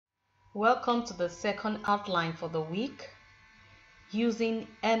Welcome to the second outline for the week. Using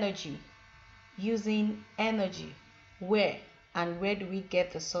energy. Using energy. Where and where do we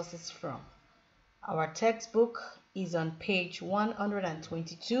get the sources from? Our textbook is on page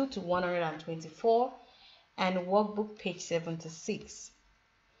 122 to 124 and workbook page 76.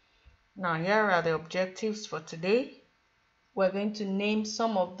 Now here are the objectives for today. We're going to name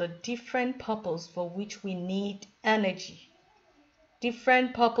some of the different purposes for which we need energy.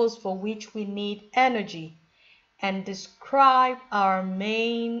 Different purpose for which we need energy, and describe our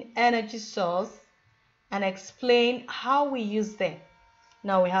main energy source and explain how we use them.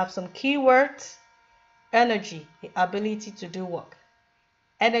 Now we have some keywords. Energy, the ability to do work.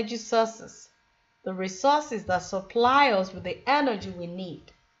 Energy sources, the resources that supply us with the energy we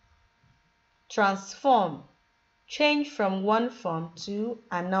need. Transform, change from one form to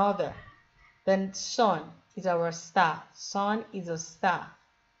another. Then sun is our star. Sun is a star.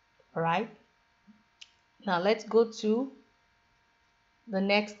 All right. Now let's go to the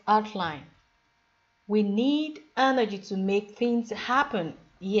next outline. We need energy to make things happen.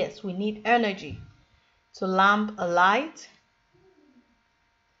 Yes, we need energy to lamp a light.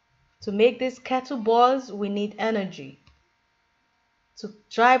 To make this kettle boils, we need energy. To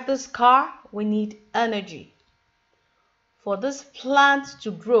drive this car, we need energy. For this plant to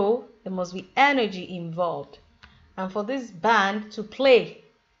grow, there must be energy involved. And for this band to play,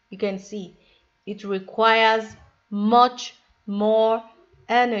 you can see it requires much more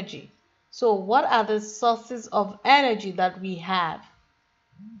energy. So what are the sources of energy that we have?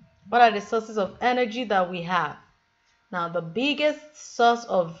 What are the sources of energy that we have? Now, the biggest source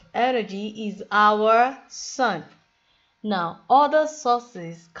of energy is our sun. Now, other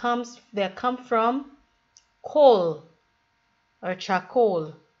sources come from coal or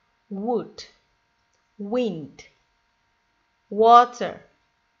charcoal, wood, wind, water,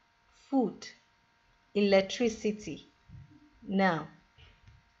 food, electricity. Now,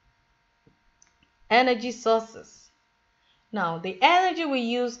 energy sources. Now, the energy we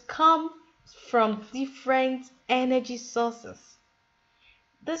use comes from different energy sources.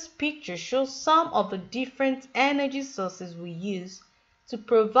 This picture shows some of the different energy sources we use to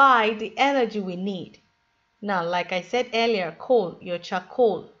provide the energy we need. Now, like I said earlier, coal, your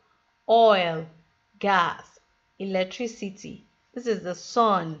charcoal, oil, gas, electricity. This is the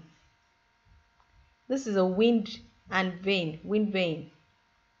sun. This is a wind vane.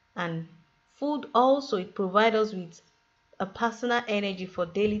 And food also, it provides us with a personal energy for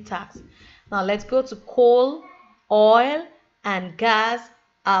daily tasks. Now let's go to coal, oil, and gas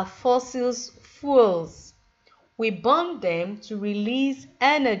are fossil fuels. We burn them to release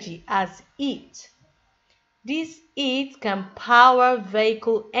energy as heat. This heat can power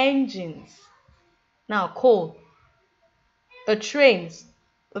vehicle engines. Now coal, a train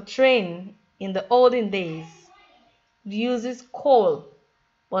in the olden days uses coal,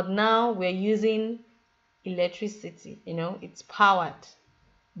 but now we're using electricity. It's powered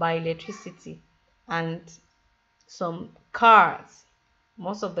by electricity. And some cars,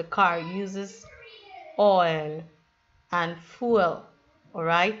 most of the car uses oil and fuel. All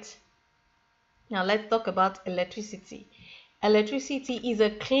right, now let's talk about electricity. Electricity is a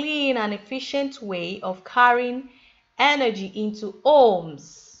clean and efficient way of carrying energy into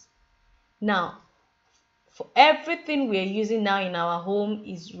homes. Now, for everything we are using now in our home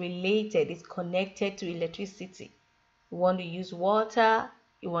is connected to electricity. You want to use water,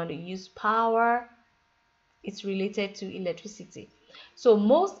 you want to use power, it's related to electricity. So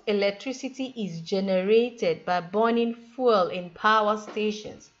most electricity is generated by burning fuel in power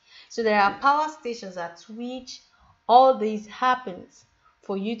stations. So there are power stations at which all this happens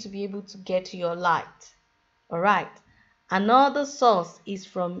for you to be able to get your light. All right. Another source is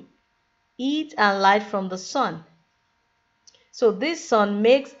from heat and light from the sun. So this sun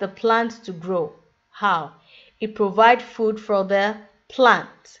makes the plant to grow. How? It provides food for the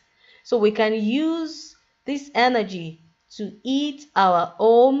plant. So we can use this energy to heat our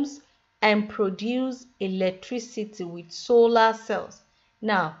homes and produce electricity with solar cells.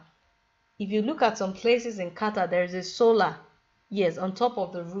 Now, if you look at some places in Qatar, there is a solar, yes, on top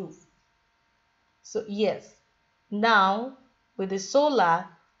of the roof. So yes, now with the solar,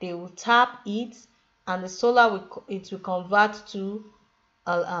 they will tap it, and the solar will convert to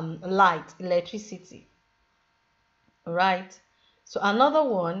light, electricity. All right. So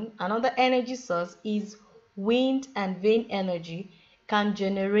another energy source is wind and vane energy can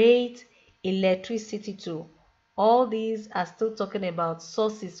generate electricity too. All these are still talking about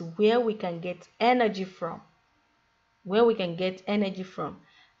sources where we can get energy from.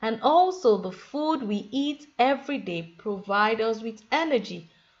 And also the food we eat every day provide us with energy.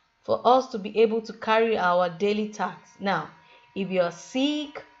 for us to be able to carry our daily tasks. Now, if you're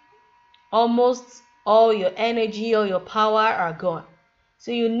sick, almost all your energy or your power are gone.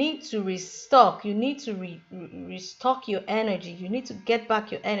 So you need to restock. You need to restock your energy. You need to get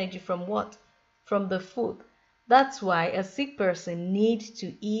back your energy from what? From the food. That's why a sick person needs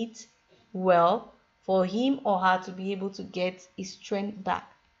to eat well for him or her to be able to get his strength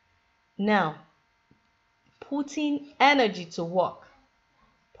back. Now, putting energy to work.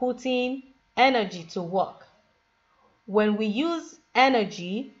 Putting energy to work. When we use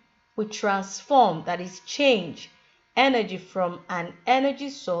energy, we transform, that is, change energy from an energy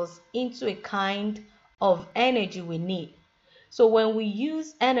source into a kind of energy we need. So when we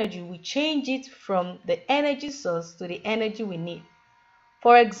use energy, we change it from the energy source to the energy we need.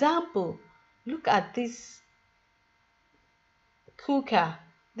 For example, look at this cooker,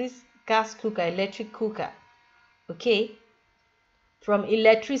 this gas cooker, electric cooker. Okay, from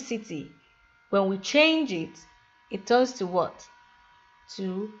electricity, when we change it, it turns to what?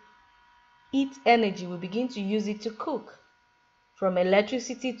 To heat energy. We begin to use it to cook. From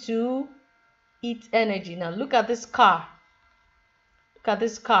electricity to heat energy. Now look at this car. Look at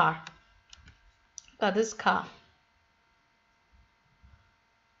this car. Look at this car.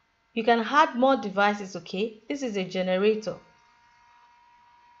 You can add more devices, okay? This is a generator.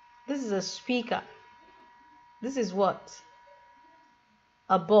 This is a speaker. This is what?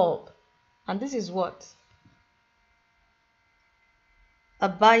 A bulb. And this is what? A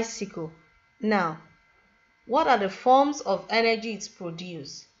bicycle. Now, what are the forms of energy it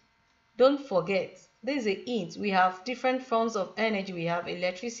produces? Don't forget, this is a hint. We have different forms of energy. We have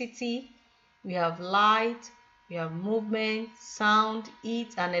electricity, we have light, we have movement, sound,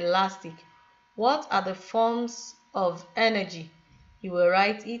 heat, and elastic. What are the forms of energy? You will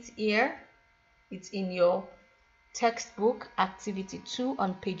write it here. It's in your textbook, activity 2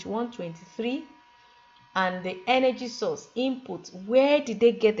 on page 123. And the energy source, input, where did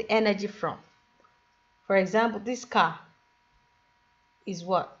they get the energy from? For example, this car is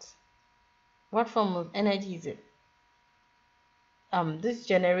what? What form of energy is it? This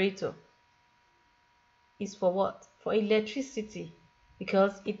generator is for what? For electricity,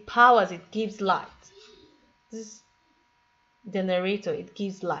 because it powers, it gives light. This generator, it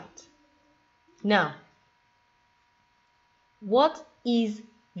gives light. Now, what is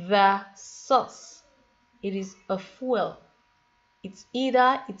the source? It is a fuel. It's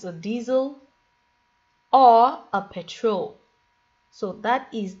either a diesel or a petrol. So that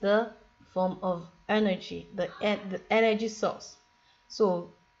is the form of energy, the energy source.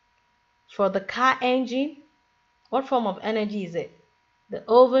 So for the car engine, what form of energy is it? The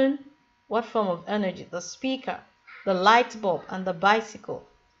oven, what form of energy? The speaker, the light bulb, and the bicycle.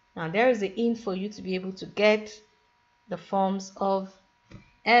 Now there is a hint for you to be able to get the forms of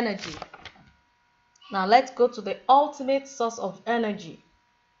energy. Now let's go to the ultimate source of energy.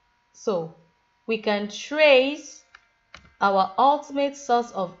 So we can trace our ultimate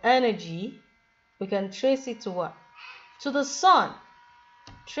source of energy. We can trace it to what? To the sun.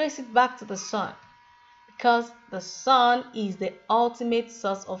 Trace it back to the sun, because the sun is the ultimate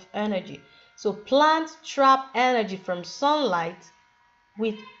source of energy. So plants trap energy from sunlight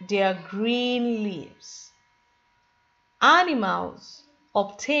with their green leaves. Animals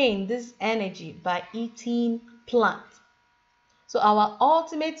obtain this energy by eating plants. So our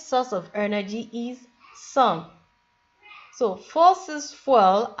ultimate source of energy is sun. So fossil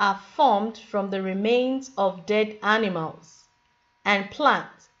fuel are formed from the remains of dead animals and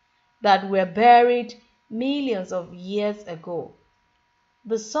plants that were buried millions of years ago.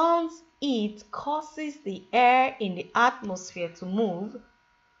 The sun's heat causes the air in the atmosphere to move,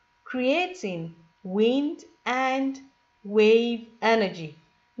 creating wind and wave energy.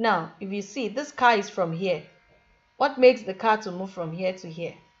 Now, if you see, this car is from here. What makes the car to move from here to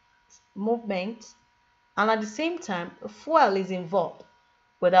here? Movement. And at the same time, a fuel is involved.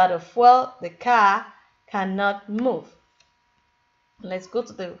 Without a fuel, the car cannot move. Let's go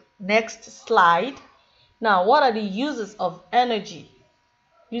to the next slide. Now, what are the uses of energy?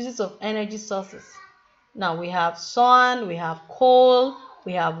 Uses of energy sources. Now, we have sun, we have coal,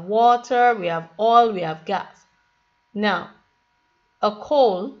 we have water, we have oil, we have gas. Now, a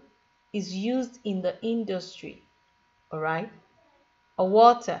coal is used in the industry, all right? A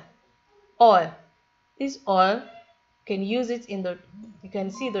water, oil. This oil, you can use it in the, you can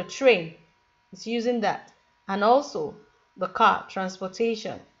see the train, it's using that. And also the car,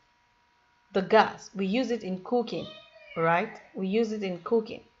 transportation. The gas, we use it in cooking, all right? We use it in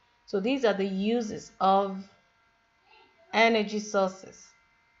cooking. So these are the uses of energy sources,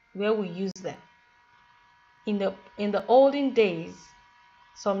 where we use them. In the olden days,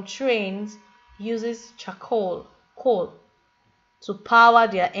 Some trains uses coal to power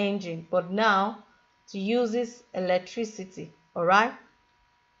their engine, but now it uses electricity. All right.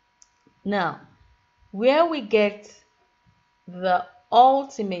 Now, where we get the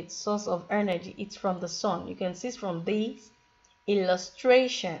ultimate source of energy, it's from the sun. You can see from this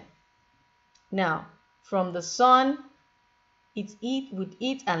illustration. Now, from the sun, it's with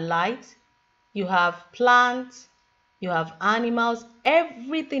heat and light. You have plants, you have animals,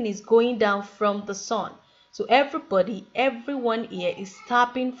 everything is going down from the sun. So everyone here is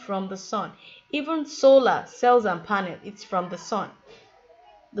tapping from the sun. Even solar cells and panel, it's from the sun.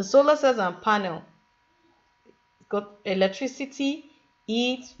 The solar cells and panel got electricity,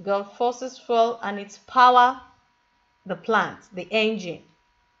 heat, got fossil fuel, and it's power the plant, the engine.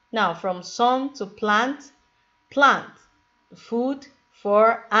 Now from sun to plant, food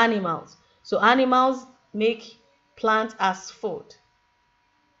for animals. So animals make plant as food.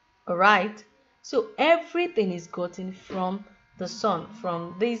 All right. So everything is gotten from the sun,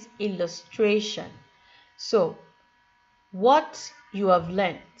 from this illustration. So what you have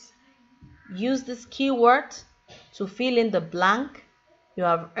learned, use this keyword to fill in the blank. You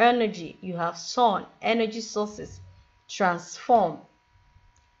have energy, you have sun, energy sources, transform.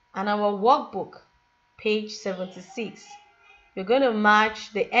 And our workbook, page 76, you're going to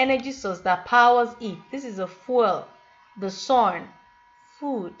match the energy source that powers it. This is a fuel, the sun,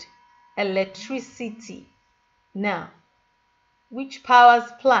 food, electricity. Now, which powers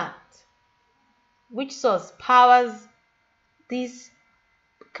plant? Which source powers this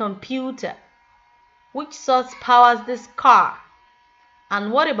computer? Which source powers this car?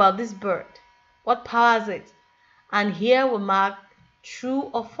 And what about this bird? What powers it? And here we mark true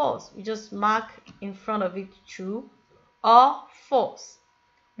or false. We just mark in front of it true or false.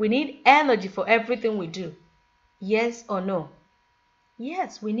 We need energy for everything we do. Yes or no?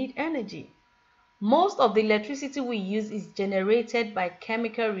 Yes, we need energy. Most of the electricity we use is generated by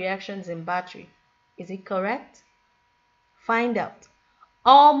chemical reactions in battery. Is it correct? Find out.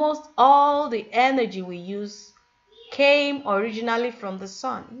 Almost all the energy we use came originally from the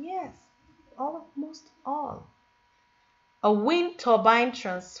sun. Yes, almost all. A wind turbine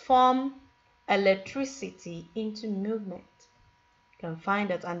transforms electricity into movement. You can find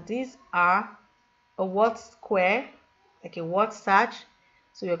that, and these are a word square, like a word search.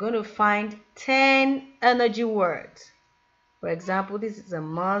 So you're going to find 10 energy words. For example, this is a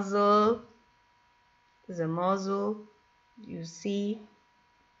muzzle. This is a muzzle. You see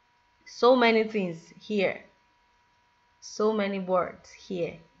so many things here. So many words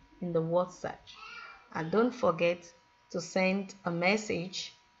here in the word search. And don't forget to send a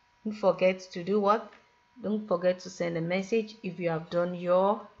message. Don't forget to do what? Don't forget to send a message if you have done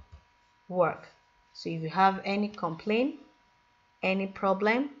your work. So if you have any complaint, any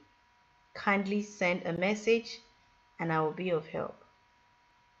problem, kindly send a message and I will be of help.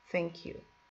 Thank you.